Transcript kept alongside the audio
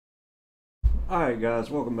Alright guys,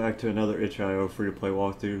 welcome back to another itch.io free-to-play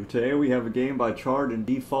walkthrough. Today we have a game by Charred and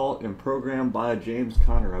Default and programmed by James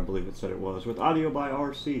Conner, I believe it said it was, with audio by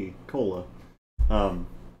RC, Cola.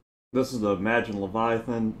 This is the Imagine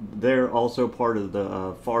Leviathan. They're also part of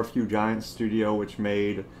the Far Few Giants studio, which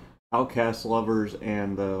made Outcast Lovers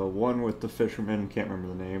and the one with the fisherman, can't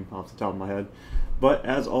remember the name off the top of my head. But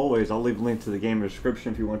as always, I'll leave a link to the game in the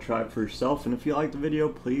description if you want to try it for yourself, and if you like the video,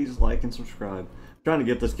 please like and subscribe. Trying to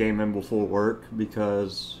get this game in before work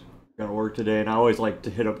because I'm gonna work today, and I always like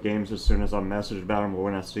to hit up games as soon as I'm messaged about them or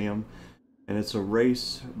when I see them. And it's a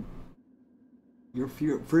race. You're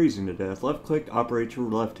freezing to death. Left click, operate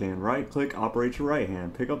your left hand. Right click, operate your right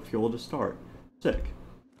hand. Pick up fuel to start. Sick.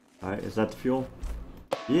 Alright, is that the fuel?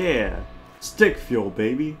 Yeah! Stick fuel,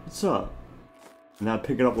 baby! What's up? Now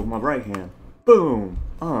pick it up with my right hand. Boom!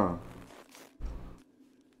 Oh.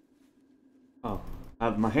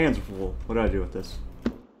 My hands are full. What do I do with this?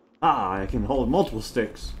 Ah, I can hold multiple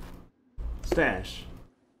sticks. Stash.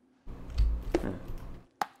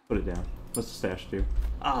 Put it down. What's the stash do?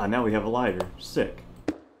 Ah, now we have a lighter. Sick.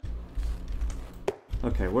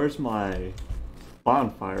 Okay, where's my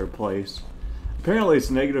bonfire place? Apparently it's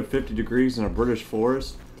negative 50 degrees in a British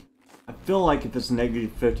forest. I feel like if it's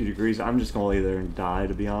negative 50 degrees, I'm just gonna lay there and die,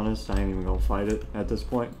 to be honest. I ain't even gonna fight it at this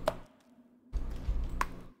point.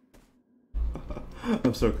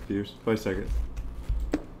 I'm so confused. Wait a second.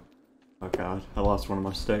 Oh god, I lost one of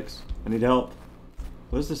my sticks. I need help.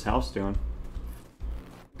 What is this house doing?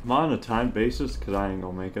 Am I on a timed basis? Because I ain't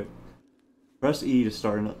gonna make it. Press E to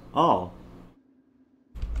start an... Oh!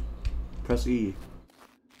 Press E.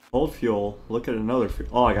 Hold fuel. Look at another fuel.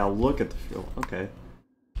 Oh, I gotta look at the fuel. Okay.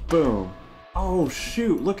 Boom. Oh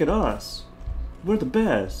shoot, look at us. We're the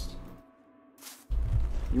best.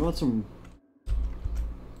 You want some...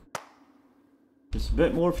 Just a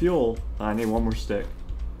bit more fuel. I need one more stick.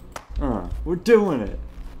 We're doing it!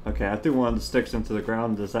 Okay, I threw one of the sticks into the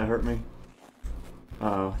ground. Does that hurt me?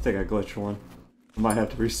 I think I glitched one. I might have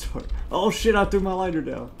to restart. Oh shit, I threw my lighter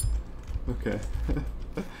down! Okay.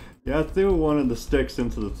 Yeah, I threw one of the sticks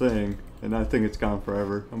into the thing, and I think it's gone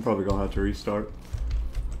forever. I'm probably gonna have to restart.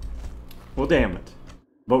 Well, damn it.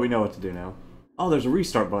 But we know what to do now. Oh, there's a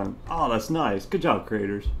restart button. Oh, that's nice. Good job,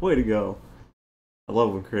 creators. Way to go. I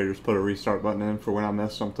love when creators put a restart button in for when I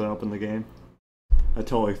mess something up in the game. I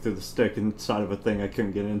totally threw the stick inside of a thing I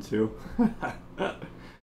couldn't get into.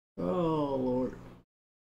 Oh, Lord.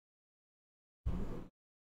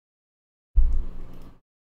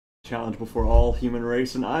 Challenge before all human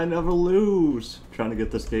race, and I never lose! Trying to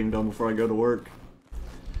get this game done before I go to work.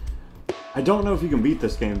 I don't know if you can beat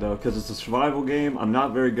this game, though, because it's a survival game. I'm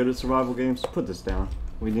not very good at survival games. Put this down.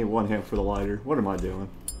 We need one hand for the lighter. What am I doing?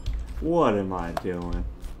 What am I doing?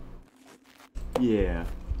 Yeah.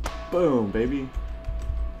 Boom, baby.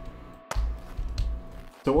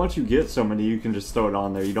 So once you get so many, you can just throw it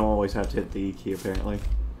on there. You don't always have to hit the E key, apparently.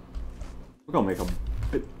 We're gonna make a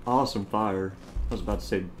awesome fire. I was about to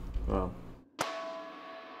say, well.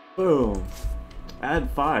 Boom. Add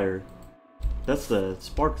fire. That's the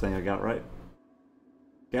spark thing I got, right?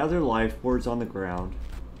 Gather life, words on the ground.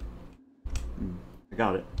 I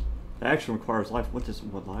got it. The action requires life.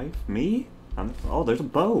 What life? Me? Oh, there's a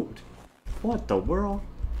boat. What the world?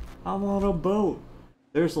 I'm on a boat.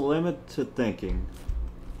 There's a limit to thinking.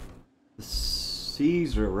 The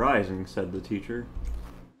seas are rising, said the teacher.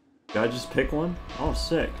 Did I just pick one? Oh,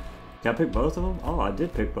 sick. Can I pick both of them? Oh, I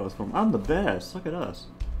did pick both of them. I'm the best. Look at us.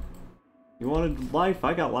 You wanted life?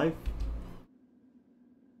 I got life.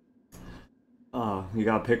 You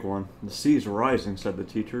gotta pick one. The seas are rising, said the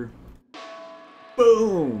teacher.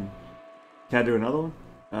 Boom! Can I do another one?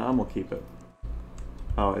 I'm gonna keep it.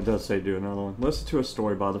 Oh, it does say do another one. Listen to a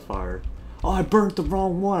story by the fire. Oh, I burnt the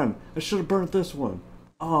wrong one! I should have burnt this one.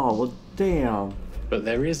 Oh, well, damn. But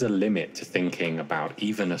there is a limit to thinking about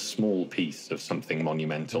even a small piece of something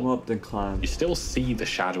monumental. Come up, then climb. You still see the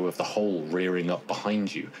shadow of the hole rearing up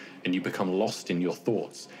behind you, and you become lost in your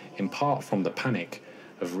thoughts, in part from the panic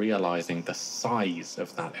of realizing the size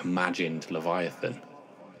of that imagined Leviathan.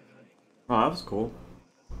 Oh, that was cool.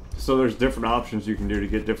 So there's different options you can do to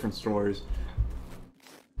get different stories.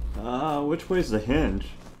 Which way's the hinge?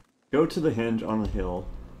 Go to the hinge on the hill.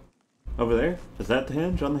 Over there? Is that the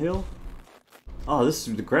hinge on the hill? Oh, the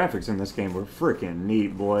graphics in this game were freaking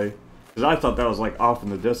neat, boy. Because I thought that was like off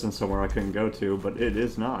in the distance somewhere I couldn't go to, but it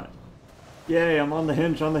is not. Yay, I'm on the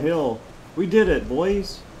hinge on the hill. We did it,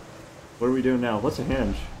 boys. What are we doing now? What's a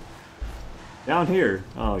hinge? Down here.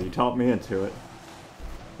 Oh, you taught me into it.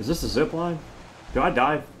 Is this a zip line? Do I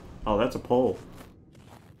dive? Oh, that's a pole.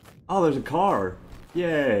 Oh, there's a car.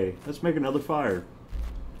 Yay. Let's make another fire.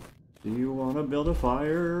 Do you want to build a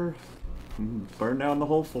fire? Burn down the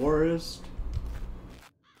whole forest.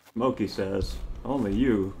 Smokey says, only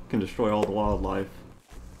you can destroy all the wildlife.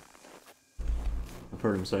 I've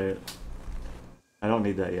heard him say it. I don't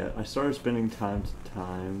need that yet. I started spending time to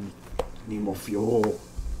time. Need more fuel.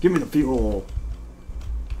 Give me the fuel!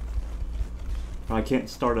 I can't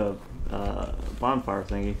start a bonfire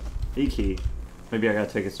thingy. E-key. Maybe I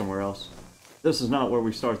gotta take it somewhere else. This is not where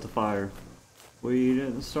we start the fire. We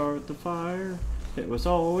didn't start the fire. It was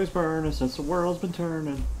always burning since the world's been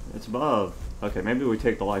turning. It's above. Okay, maybe we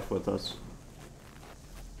take the life with us.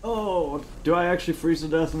 Oh, do I actually freeze to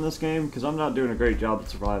death in this game? Because I'm not doing a great job at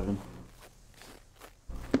surviving.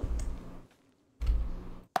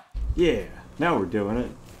 Yeah, now we're doing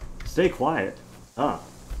it. Stay quiet. Ah,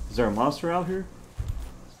 is there a monster out here?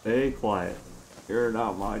 Stay quiet. You're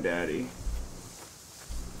not my daddy.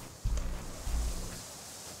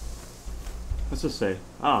 What's this say?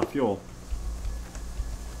 Ah, fuel.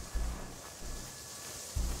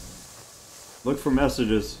 Look for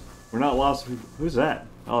messages. We're not lost. Who's that?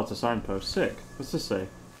 Oh, it's a signpost. Sick. What's this say? It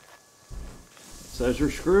says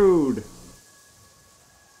you're screwed.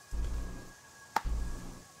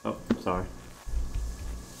 Oh, sorry.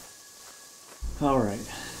 Alright.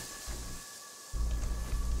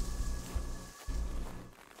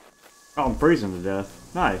 Oh, I'm freezing to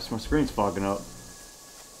death. Nice, my screen's fogging up.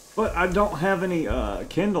 But I don't have any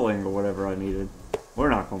kindling or whatever I needed. We're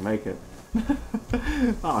not gonna make it.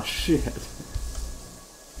 Oh shit.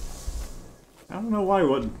 I don't know why he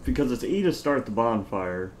wouldn't, because it's E to start the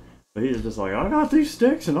bonfire. But he's just like, I got these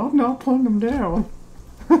sticks and I'm not putting them down.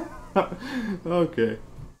 Okay.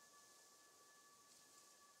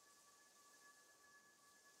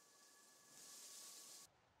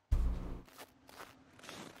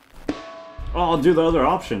 Oh, I'll do the other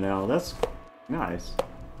option now. That's nice,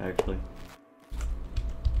 actually.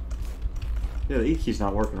 Yeah, the E key's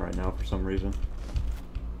not working right now for some reason.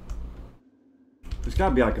 There's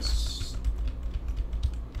gotta be like a...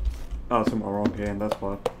 Oh, it's in my wrong hand, that's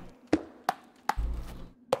why.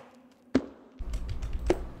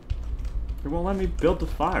 It won't let me build the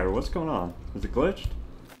fire. What's going on? Is it glitched?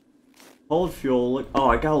 Hold fuel. Look. Oh,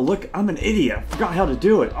 I gotta look. I'm an idiot. I forgot how to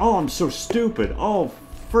do it. Oh, I'm so stupid. Oh,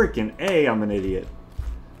 freaking A, I'm an idiot.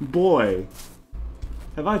 Boy.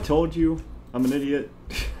 Have I told you I'm an idiot?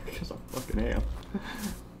 Because I fucking am.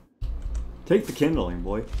 Take the kindling,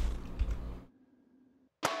 boy.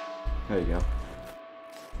 There you go.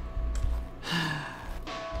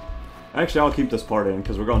 Actually, I'll keep this part in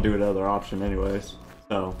because we're going to do another option anyways.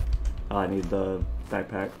 So, I need the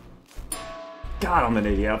backpack. God, I'm an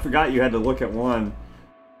idiot. I forgot you had to look at one.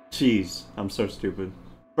 Jeez, I'm so stupid.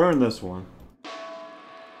 Burn this one.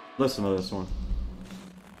 Listen to this one.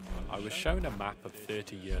 I was shown a map of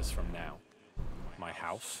 30 years from now. My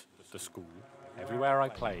house, the school, everywhere I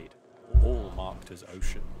played, all marked as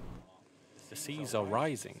ocean. The seas are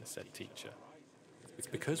rising, said teacher. It's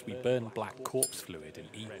because we burn black corpse fluid and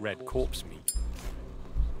eat red corpse meat.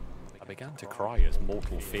 I began to cry as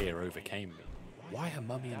mortal fear overcame me. Why are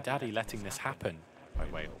Mummy and Daddy letting this happen? I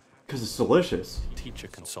wailed. Because it's delicious. Teacher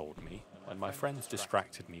consoled me, and my friends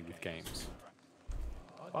distracted me with games.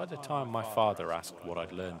 By the time my father asked what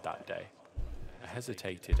I'd learned that day, I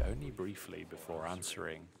hesitated only briefly before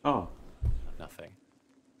answering. Oh. Nothing.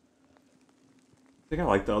 I think I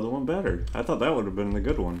like the other one better. I thought that would have been the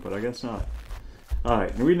good one, but I guess not.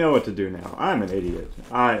 Alright, we know what to do now. I'm an idiot.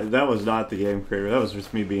 That was not the game creator. That was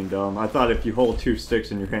just me being dumb. I thought if you hold two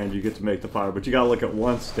sticks in your hand, you get to make the fire. But you gotta look at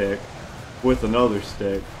one stick with another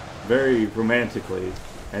stick, very romantically,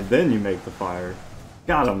 and then you make the fire.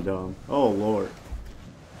 God, I'm dumb. Oh, Lord.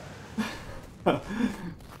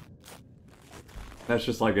 That's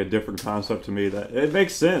just like a different concept to me. That it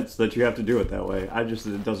makes sense that you have to do it that way.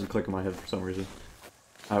 It doesn't click in my head for some reason.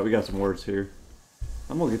 Alright, we got some words here.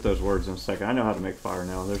 I'm gonna get those words in a second. I know how to make fire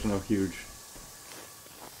now. There's no huge...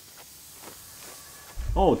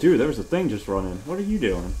 Oh, dude, there was a thing just running. What are you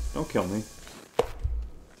doing? Don't kill me.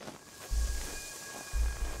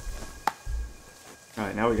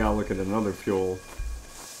 Alright, now we gotta look at another fuel.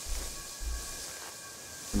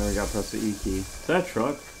 And then we gotta press the E key. Is that a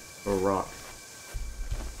truck? Or a rock?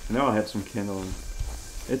 I know I had some kindling.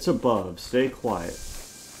 It's above. Stay quiet.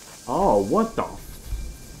 Oh, what the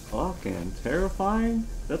fucking terrifying?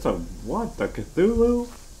 That's a what? The Cthulhu?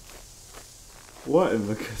 What in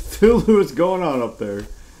the Cthulhu is going on up there?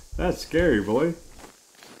 That's scary, boy.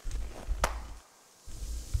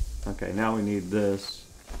 Okay, now we need this.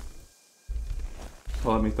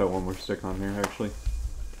 Oh, let me throw one more stick on here, actually.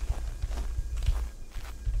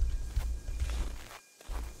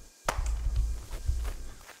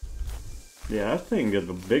 Yeah, that thing is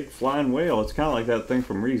a big flying whale. It's kind of like that thing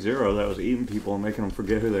from ReZero that was eating people and making them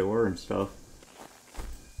forget who they were and stuff.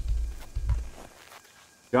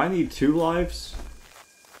 Do I need 2 lives?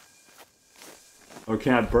 Or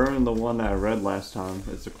can I burn the one that I read last time?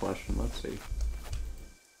 It's a question. Let's see.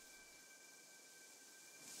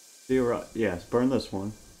 Yes, burn this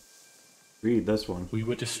one. Read this one. We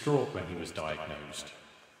were distraught when he was diagnosed,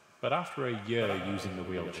 but after a year using the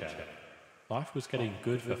wheelchair, life was getting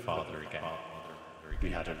good for Father again.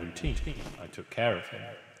 We had a routine. I took care of him.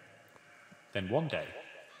 Then one day,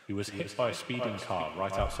 he was hit by a speeding car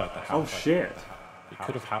right outside the house. Oh shit. It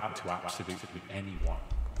could have happened to absolutely anyone.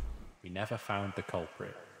 We never found the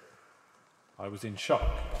culprit. I was in shock,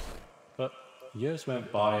 but years went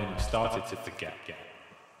by and I started to forget.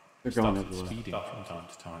 They're going Started everywhere. speeding from time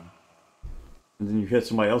to time. And then you hit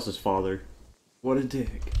somebody else's father. What a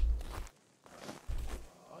dick.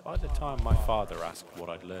 By the time my father asked what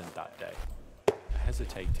I'd learned that day, I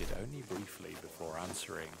hesitated only briefly before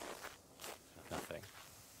answering nothing.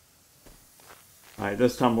 Alright,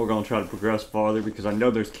 this time we're going to try to progress farther because I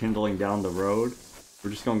know there's kindling down the road.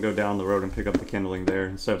 We're just going to go down the road and pick up the kindling there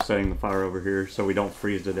instead of setting the fire over here so we don't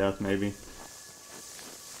freeze to death maybe.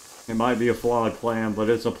 It might be a flawed plan, but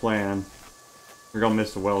it's a plan. We're going to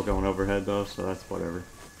miss the well going overhead though, so that's whatever.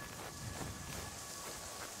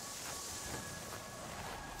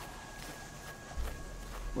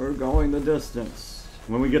 We're going the distance.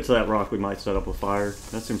 When we get to that rock, we might set up a fire.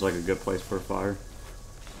 That seems like a good place for a fire.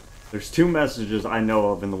 There's 2 messages I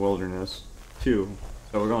know of in the wilderness. 2.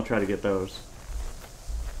 So we're going to try to get those.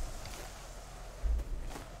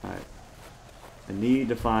 Alright. I need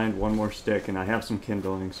to find one more stick, and I have some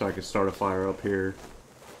kindling so I can start a fire up here.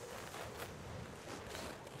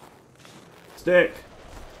 Stick!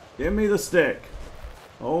 Give me the stick!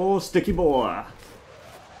 Oh, sticky boy!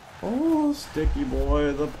 Oh, sticky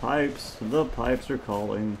boy, the pipes are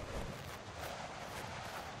calling.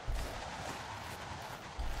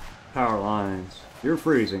 Power lines. You're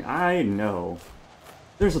freezing. I know.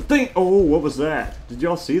 There's a thing. Oh, what was that? Did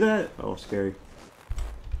y'all see that? Oh, scary.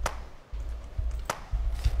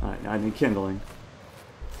 Alright, I need kindling.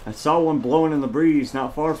 I saw one blowing in the breeze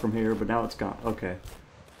not far from here, but now it's gone. Okay.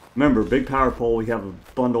 Remember, big power pole, we have a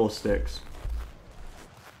bundle of sticks.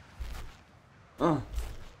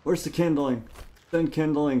 Where's the kindling? Send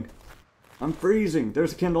kindling. I'm freezing.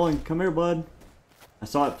 There's a kindling. Come here, bud. I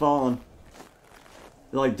saw it falling.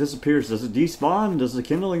 It like disappears. Does it despawn? Does the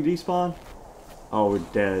kindling despawn? Oh, we're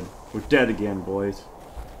dead. We're dead again, boys.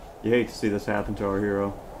 You hate to see this happen to our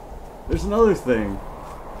hero. There's another thing.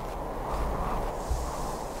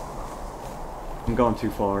 I'm going too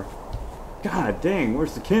far. God dang,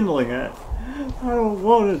 where's the kindling at? I don't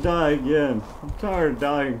want to die again. I'm tired of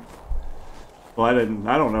dying. Well, I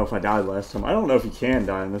don't know if I died last time. I don't know if you can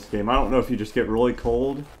die in this game. I don't know if you just get really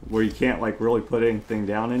cold, where you can't, like, really put anything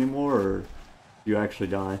down anymore, or you actually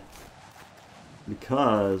die.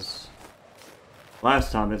 Because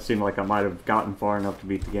last time it seemed like I might have gotten far enough to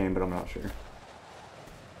beat the game, but I'm not sure.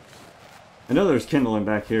 I know there's kindling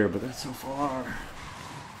back here, but that's so far.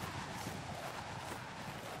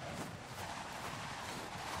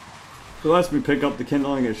 If it lets me pick up the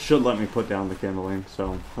kindling, it should let me put down the kindling,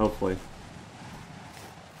 so hopefully.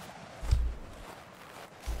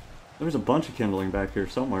 There's a bunch of kindling back here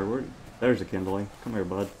somewhere. There's a kindling. Come here,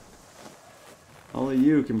 bud. Only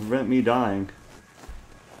you can prevent me dying.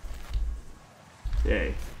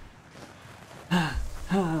 Yay.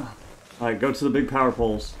 Alright, go to the big power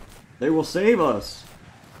poles. They will save us!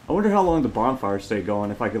 I wonder how long the bonfires stay going,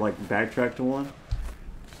 if I could, like, backtrack to one.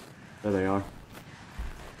 There they are.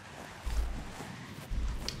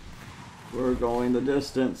 We're going the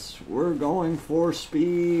distance. We're going for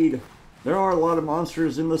speed. There are a lot of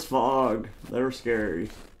monsters in this fog. They're scary.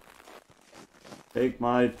 Take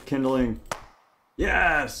my kindling.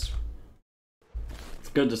 Yes! It's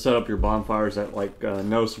good to set up your bonfires at, like,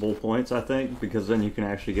 noticeable points, I think, because then you can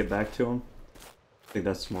actually get back to them. I think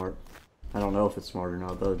that's smart. I don't know if it's smart or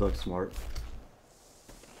not, but it looks smart.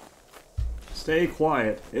 Stay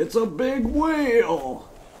quiet. It's a big whale!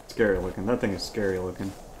 Scary looking. That thing is scary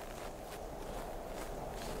looking.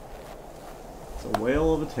 It's a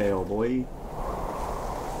whale of a tail, boy.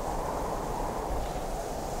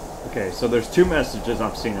 Okay, so there's 2 messages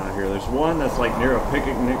I've seen out here. There's one that's like near a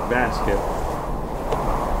picnic basket.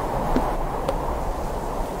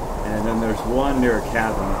 And then there's one near a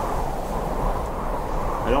cabin.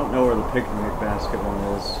 I don't know where the picnic basket one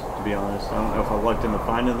is, to be honest. I don't know if I lucked into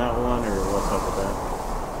finding that one or what's up with that.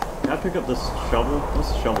 Can I pick up this shovel? What's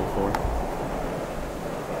the shovel for?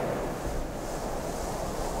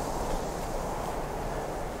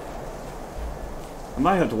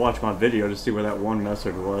 might have to watch my video to see where that one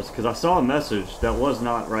message was, because I saw a message that was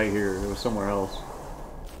not right here. It was somewhere else.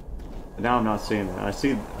 But now I'm not seeing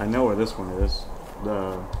it. I know where this one is.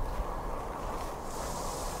 The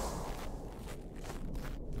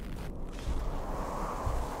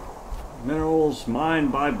minerals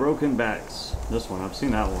mined by broken backs. This one, I've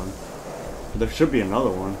seen that one. There should be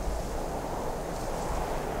another one.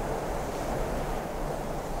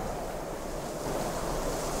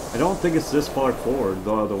 I don't think it's this far forward,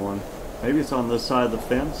 the other one. Maybe it's on this side of the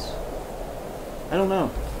fence? I don't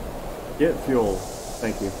know. Get fuel.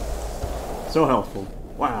 Thank you. So helpful.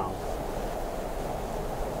 Wow.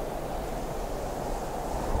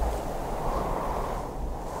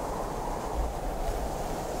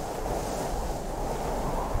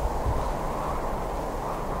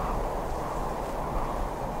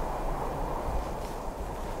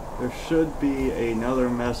 There should be another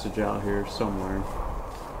message out here somewhere.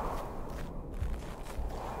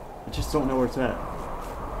 I just don't know where it's at.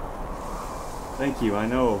 Thank you. I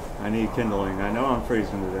know I need kindling. I know I'm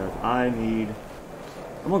freezing to death. I'm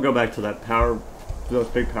gonna go back to that those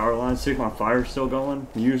big power lines, see if my fire's still going,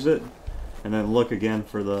 use it, and then look again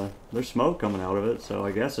for there's smoke coming out of it, so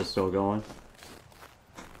I guess it's still going.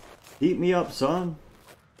 Heat me up, son.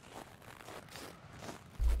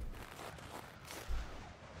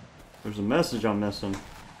 There's a message I'm missing.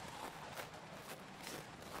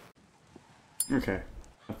 Okay.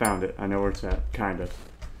 I found it. I know where it's at. Kinda.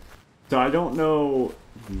 So I don't know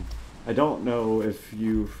if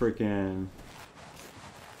you freaking...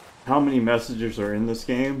 how many messages are in this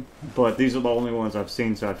game, but these are the only ones I've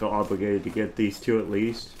seen, so I feel obligated to get these two at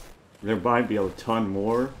least. There might be a ton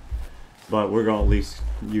more, but we're gonna at least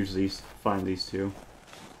use these, find these two.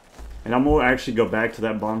 And I'm gonna actually go back to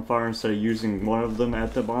that bonfire instead of using one of them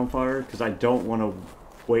at the bonfire, because I don't want to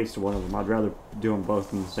waste one of them. I'd rather do them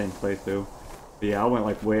both in the same playthrough. But yeah, I went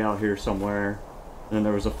like way out here somewhere. And then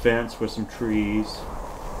there was a fence with some trees.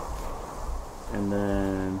 And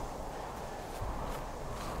then...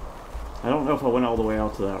 I don't know if I went all the way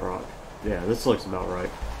out to that rock. Yeah, this looks about right.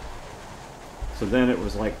 So then it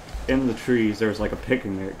was like, in the trees, there was like a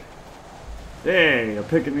picnic. Hey, a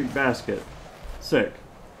picnic basket. Sick.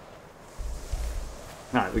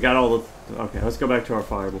 Alright, we got all the... okay, let's go back to our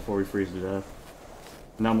fire before we freeze to death.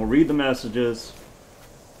 Now we'll read the messages.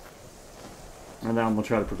 And then we'll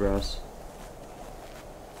try to progress.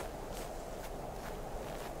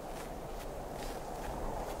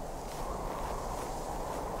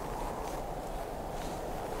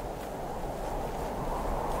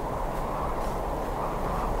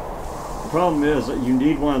 The problem is that you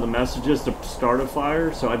need one of the messages to start a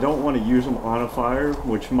fire, so I don't want to use them on a fire,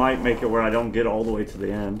 which might make it where I don't get all the way to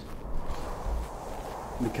the end.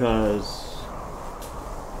 Because,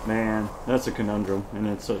 man, that's a conundrum in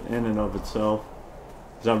and of itself.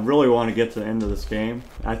 Because I really want to get to the end of this game.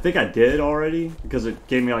 I think I did already, because it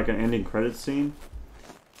gave me like an ending credits scene.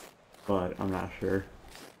 But I'm not sure.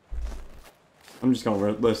 I'm just going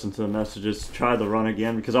to listen to the messages, try the run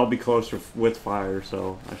again, because I'll be closer with fire,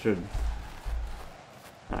 so I should...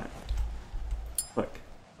 Alright. Click.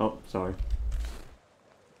 Oh, sorry.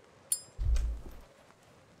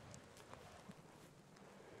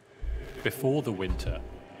 Before the winter,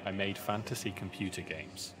 I made fantasy computer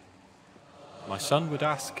games. My son would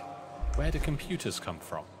ask, where do computers come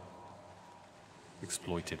from?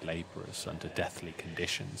 Exploited laborers under deathly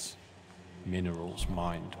conditions, minerals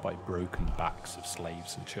mined by broken backs of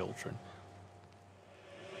slaves and children.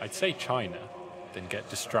 I'd say China, then get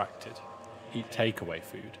distracted, eat takeaway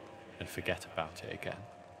food, and forget about it again.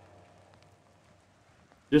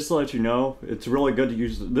 Just to let you know, it's really good to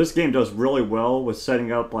use... this game does really well with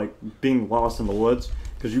setting up, like, being lost in the woods.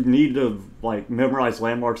 Because you need to, like, memorize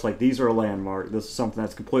landmarks. Like, these are a landmark. This is something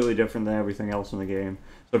that's completely different than everything else in the game.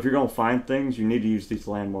 So if you're going to find things, you need to use these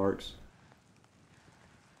landmarks.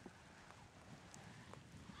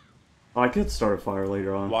 Oh, I could start a fire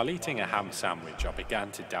later on. While eating a ham sandwich, I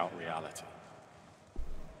began to doubt reality.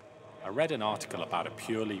 I read an article about a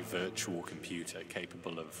purely virtual computer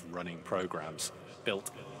capable of running programs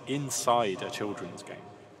built inside a children's game.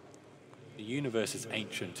 The universe is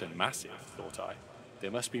ancient and massive, thought I. There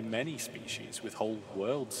must be many species with whole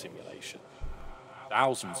world simulation,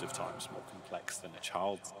 thousands of times more complex than a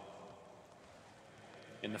child's.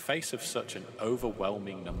 In the face of such an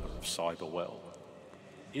overwhelming number of cyber worlds,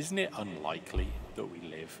 isn't it unlikely that we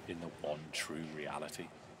live in the one true reality?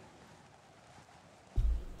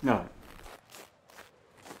 No.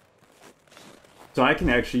 So I can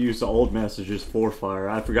actually use the old messages for fire.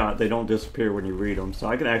 I forgot they don't disappear when you read them. So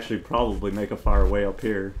I can actually probably make a fire way up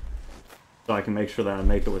here. So I can make sure that I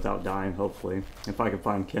make it without dying, hopefully. If I can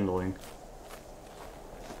find kindling.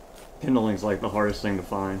 Kindling's like the hardest thing to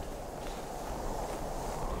find.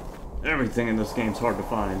 Everything in this game's hard to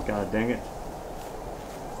find, god dang it.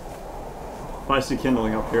 If I see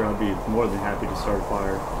kindling up here, I'd be more than happy to start a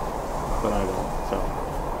fire. But I don't, so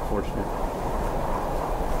fortunate.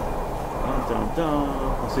 Dun dun dun.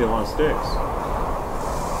 I see a lot of sticks.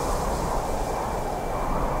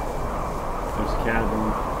 There's a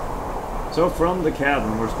cabin. So from the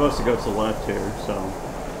cabin, we're supposed to go to the left here, so.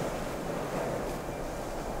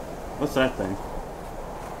 What's that thing?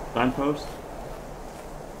 Signpost?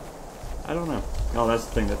 I don't know. Oh, that's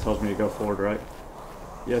the thing that tells me to go forward, right?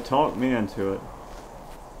 Yeah, talk me into it.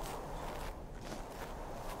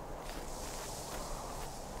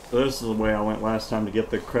 So this is the way I went last time to get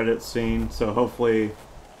the credits scene, so hopefully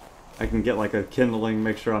I can get like a kindling,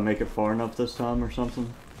 make sure I make it far enough this time or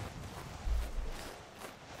something.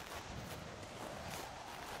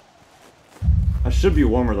 I should be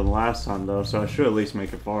warmer than last time though, so I should at least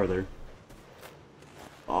make it farther.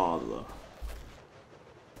 Oh,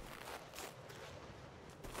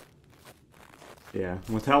 yeah,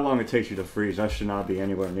 with how long it takes you to freeze, I should not be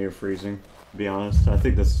anywhere near freezing, to be honest. I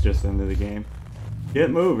think this is just the end of the game. Get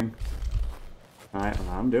moving.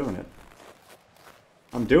 I'm doing it.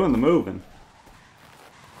 I'm doing the moving.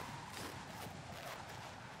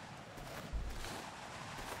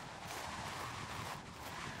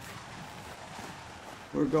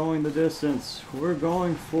 We're going the distance. We're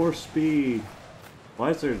going for speed.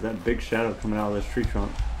 Why is there that big shadow coming out of this tree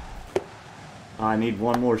trunk? I need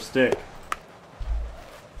one more stick.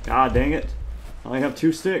 God dang it. I only have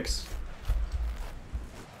 2 sticks.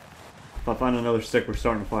 If I find another stick, we're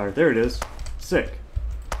starting a fire. There it is. Sick.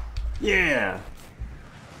 Yeah!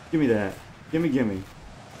 Give me that. Gimme, gimme.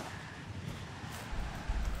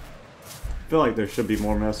 I feel like there should be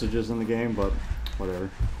more messages in the game, but whatever.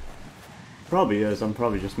 Probably is. I'm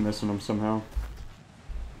probably just missing them somehow.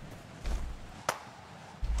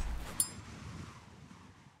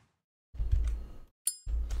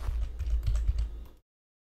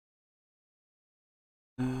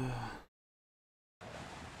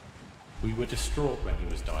 We were distraught when he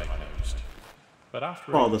was diagnosed, but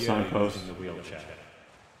after Oh, a the year signpost. using the wheelchair,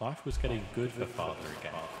 life was getting good for Father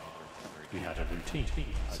again. We had a routine.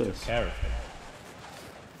 I took care of him.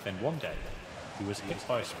 Then one day, he was hit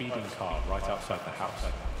by a speeding car right outside the house.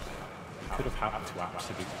 It could have happened to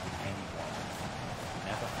absolutely anyone.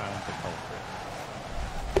 Never found the culprit.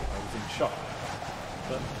 I was in shock,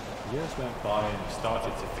 but years went by and I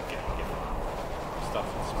started to forget him. Stuff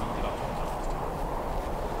had speeded up.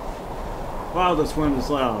 Wow, this wind is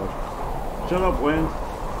loud. Shut up, wind.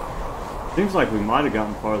 Seems like we might have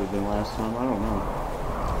gotten farther than last time. I don't know.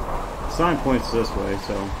 The sign points this way,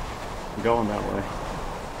 so I'm going that way.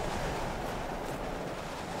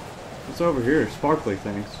 What's over here? Sparkly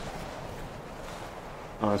things.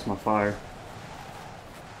 Oh, that's my fire.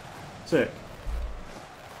 Sick.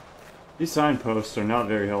 These signposts are not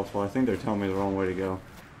very helpful. I think they're telling me the wrong way to go,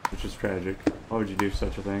 which is tragic. Why would you do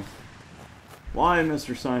such a thing? Why,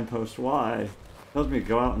 Mr. Signpost? Why? Tells me to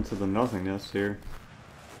go out into the nothingness here.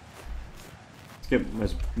 Let's get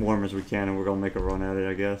as warm as we can and we're gonna make a run at it,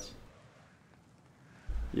 I guess.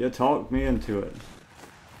 Yeah, talk me into it.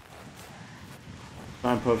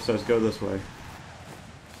 Signpost says go this way.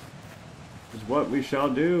 This is what we shall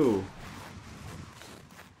do.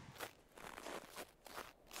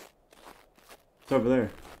 It's over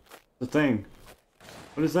there. The thing.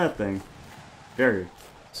 What is that thing? Barrier.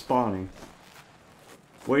 Spawning.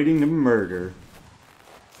 Waiting to murder.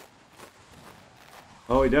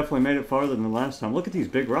 Oh, he definitely made it farther than last time. Look at these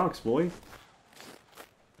big rocks, boy.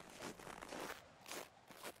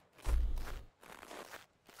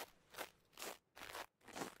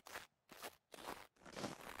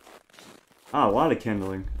 Ah, a lot of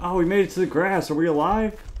kindling. Oh, we made it to the grass. Are we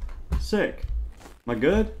alive? Sick. Am I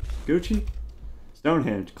good? Gucci?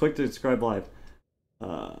 Stonehenge. Click to describe live.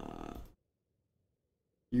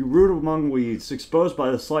 You root among weeds, exposed by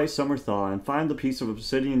the slight summer thaw, and find the piece of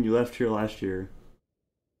obsidian you left here last year.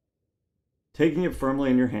 Taking it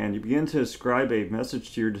firmly in your hand, you begin to ascribe a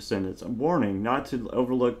message to your descendants, a warning not to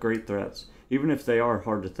overlook great threats, even if they are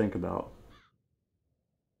hard to think about.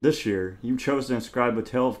 This year, you chose to inscribe a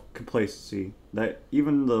tale of complacency, that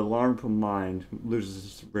even the alarmed mind loses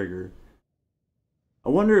its rigor. I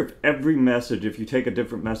wonder if every message, if you take a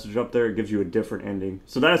different message up there, it gives you a different ending.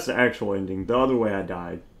 So that's the actual ending. The other way I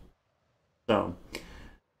died. So,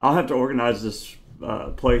 I'll have to organize this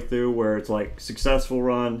playthrough where it's like successful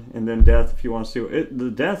run and then death if you want to see it. The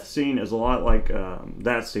death scene is a lot like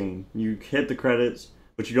that scene. You hit the credits,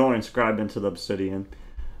 but you don't inscribe into the obsidian.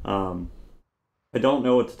 I don't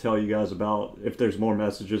know what to tell you guys about if there's more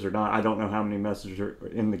messages or not. I don't know how many messages are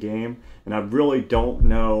in the game, and I really don't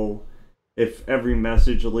know if every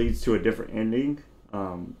message leads to a different ending.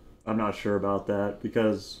 I'm not sure about that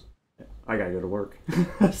because I gotta go to work.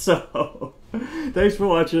 So, thanks for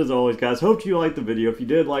watching as always, guys. Hope you liked the video. If you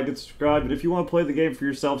did, like and subscribe. And if you want to play the game for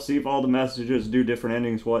yourself, see if all the messages do different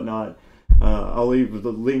endings, whatnot, I'll leave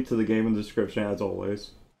the link to the game in the description as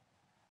always.